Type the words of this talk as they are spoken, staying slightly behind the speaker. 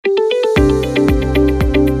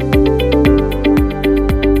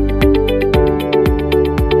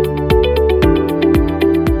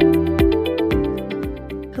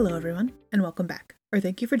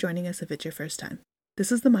Thank you for joining us if it's your first time.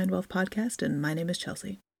 This is the Mind Wealth Podcast, and my name is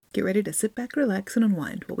Chelsea. Get ready to sit back, relax, and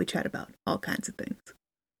unwind while we chat about all kinds of things.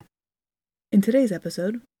 In today's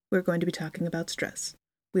episode, we're going to be talking about stress.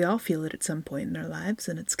 We all feel it at some point in our lives,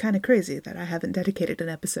 and it's kind of crazy that I haven't dedicated an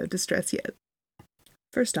episode to stress yet.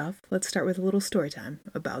 First off, let's start with a little story time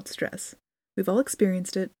about stress. We've all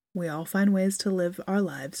experienced it. We all find ways to live our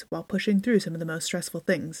lives while pushing through some of the most stressful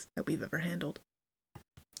things that we've ever handled.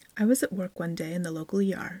 I was at work one day in the local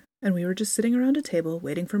ER, and we were just sitting around a table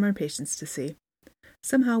waiting for my patients to see.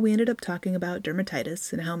 Somehow we ended up talking about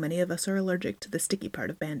dermatitis and how many of us are allergic to the sticky part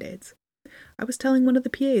of Band-Aids. I was telling one of the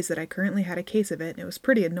PAs that I currently had a case of it and it was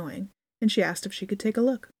pretty annoying, and she asked if she could take a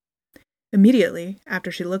look. Immediately,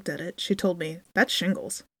 after she looked at it, she told me, "That's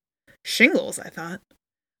shingles." Shingles, I thought.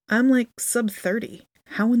 I'm like sub-30.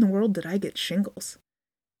 How in the world did I get shingles?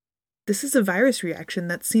 This is a virus reaction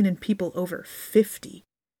that's seen in people over 50.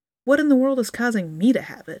 What in the world is causing me to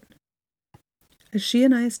have it? As she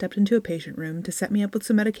and I stepped into a patient room to set me up with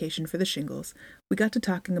some medication for the shingles, we got to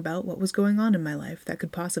talking about what was going on in my life that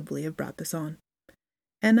could possibly have brought this on.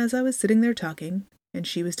 And as I was sitting there talking, and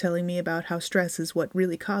she was telling me about how stress is what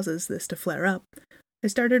really causes this to flare up, I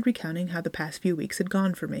started recounting how the past few weeks had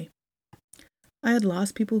gone for me. I had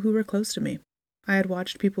lost people who were close to me. I had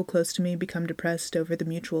watched people close to me become depressed over the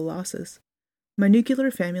mutual losses. My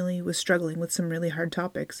nuclear family was struggling with some really hard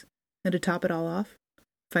topics, and to top it all off,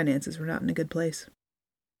 finances were not in a good place.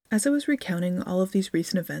 As I was recounting all of these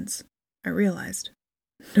recent events, I realized,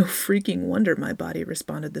 no freaking wonder my body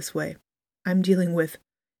responded this way. I'm dealing with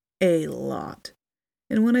a lot.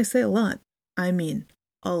 And when I say a lot, I mean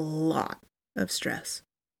a lot of stress.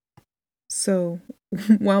 So,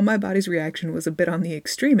 while my body's reaction was a bit on the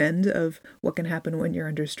extreme end of what can happen when you're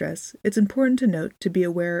under stress, it's important to note to be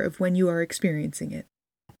aware of when you are experiencing it.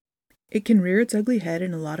 It can rear its ugly head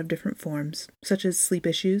in a lot of different forms, such as sleep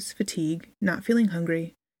issues, fatigue, not feeling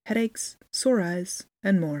hungry, headaches, sore eyes,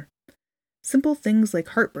 and more. Simple things like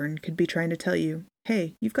heartburn could be trying to tell you,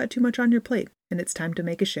 hey, you've got too much on your plate, and it's time to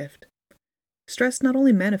make a shift. Stress not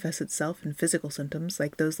only manifests itself in physical symptoms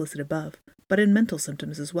like those listed above, but in mental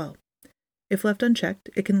symptoms as well. If left unchecked,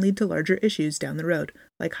 it can lead to larger issues down the road,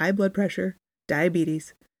 like high blood pressure,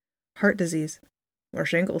 diabetes, heart disease, or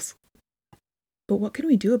shingles. But what can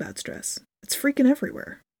we do about stress? It's freaking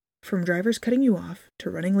everywhere. From drivers cutting you off, to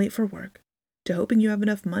running late for work, to hoping you have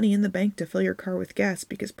enough money in the bank to fill your car with gas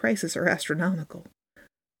because prices are astronomical.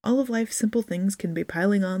 All of life's simple things can be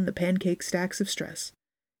piling on the pancake stacks of stress.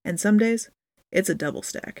 And some days, it's a double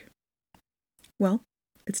stack. Well,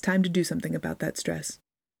 it's time to do something about that stress.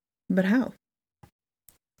 But how?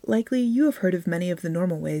 Likely, you have heard of many of the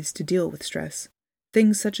normal ways to deal with stress.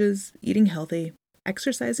 Things such as eating healthy,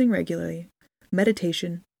 exercising regularly,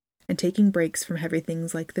 meditation, and taking breaks from heavy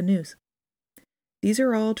things like the news. These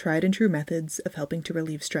are all tried and true methods of helping to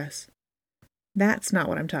relieve stress. That's not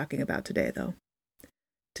what I'm talking about today, though.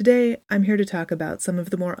 Today, I'm here to talk about some of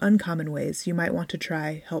the more uncommon ways you might want to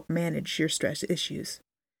try help manage your stress issues.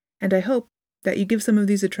 And I hope that you give some of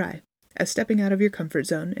these a try, as stepping out of your comfort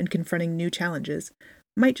zone and confronting new challenges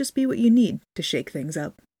might just be what you need to shake things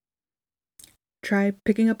up. Try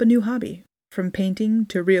picking up a new hobby. From painting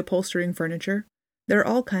to reupholstering furniture, there are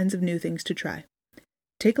all kinds of new things to try.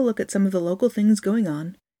 Take a look at some of the local things going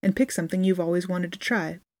on and pick something you've always wanted to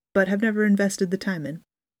try, but have never invested the time in.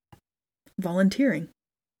 Volunteering.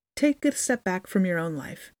 Take a step back from your own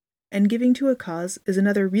life, and giving to a cause is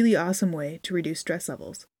another really awesome way to reduce stress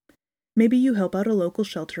levels. Maybe you help out a local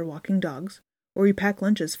shelter walking dogs, or you pack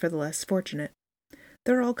lunches for the less fortunate.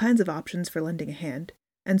 There are all kinds of options for lending a hand,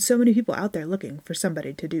 and so many people out there looking for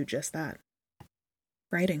somebody to do just that.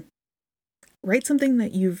 Writing. Write something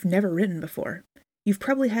that you've never written before. You've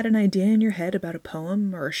probably had an idea in your head about a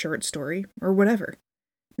poem or a short story or whatever.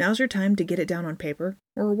 Now's your time to get it down on paper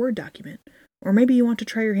or a Word document. Or maybe you want to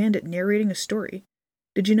try your hand at narrating a story.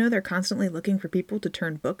 Did you know they're constantly looking for people to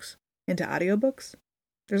turn books into audiobooks?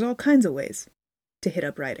 There's all kinds of ways to hit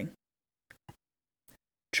up writing.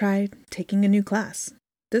 Try taking a new class.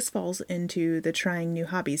 This falls into the trying new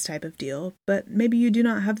hobbies type of deal, but maybe you do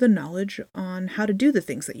not have the knowledge on how to do the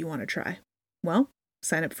things that you want to try. Well,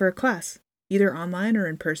 sign up for a class, either online or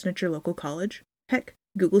in person at your local college. Heck,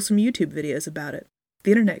 Google some YouTube videos about it.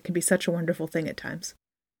 The internet can be such a wonderful thing at times.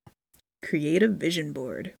 Create a vision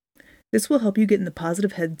board. This will help you get in the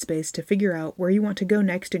positive headspace to figure out where you want to go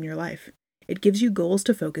next in your life. It gives you goals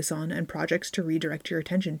to focus on and projects to redirect your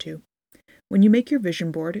attention to. When you make your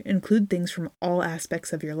vision board, include things from all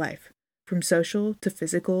aspects of your life, from social to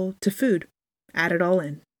physical to food. Add it all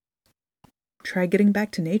in. Try getting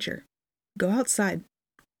back to nature. Go outside.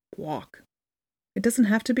 Walk. It doesn't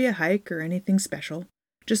have to be a hike or anything special.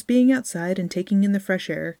 Just being outside and taking in the fresh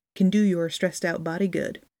air can do your stressed out body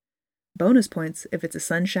good. Bonus points if it's a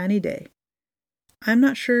sunshiny day. I'm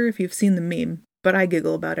not sure if you've seen the meme, but I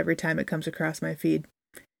giggle about every time it comes across my feed.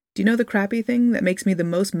 Do you know the crappy thing that makes me the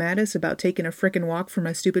most maddest about taking a frickin' walk for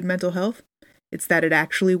my stupid mental health? It's that it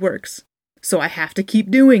actually works. So I have to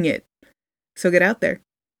keep doing it. So get out there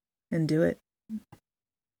and do it.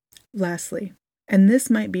 Lastly, and this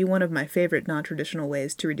might be one of my favorite non-traditional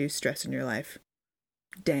ways to reduce stress in your life.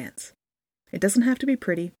 Dance. It doesn't have to be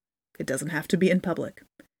pretty. It doesn't have to be in public.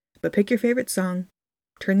 But pick your favorite song,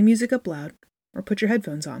 turn the music up loud, or put your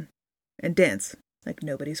headphones on, and dance like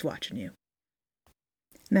nobody's watching you.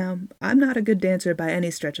 Now, I'm not a good dancer by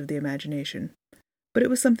any stretch of the imagination, but it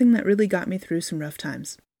was something that really got me through some rough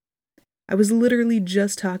times. I was literally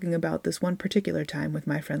just talking about this one particular time with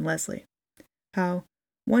my friend Leslie. How,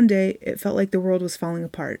 one day, it felt like the world was falling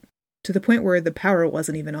apart, to the point where the power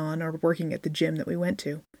wasn't even on or working at the gym that we went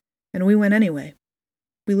to. And we went anyway.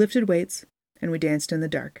 We lifted weights, and we danced in the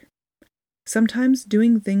dark. Sometimes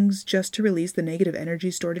doing things just to release the negative energy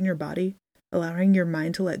stored in your body, allowing your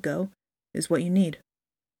mind to let go, is what you need.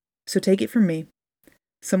 So take it from me,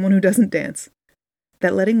 someone who doesn't dance,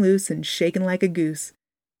 that letting loose and shaking like a goose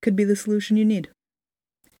could be the solution you need.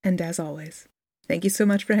 And as always, thank you so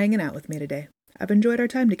much for hanging out with me today. I've enjoyed our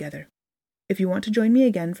time together. If you want to join me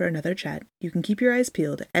again for another chat, you can keep your eyes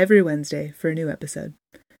peeled every Wednesday for a new episode.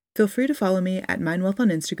 Feel free to follow me at MindWealth on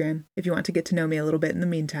Instagram if you want to get to know me a little bit in the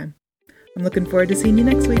meantime. I'm looking forward to seeing you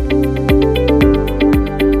next week.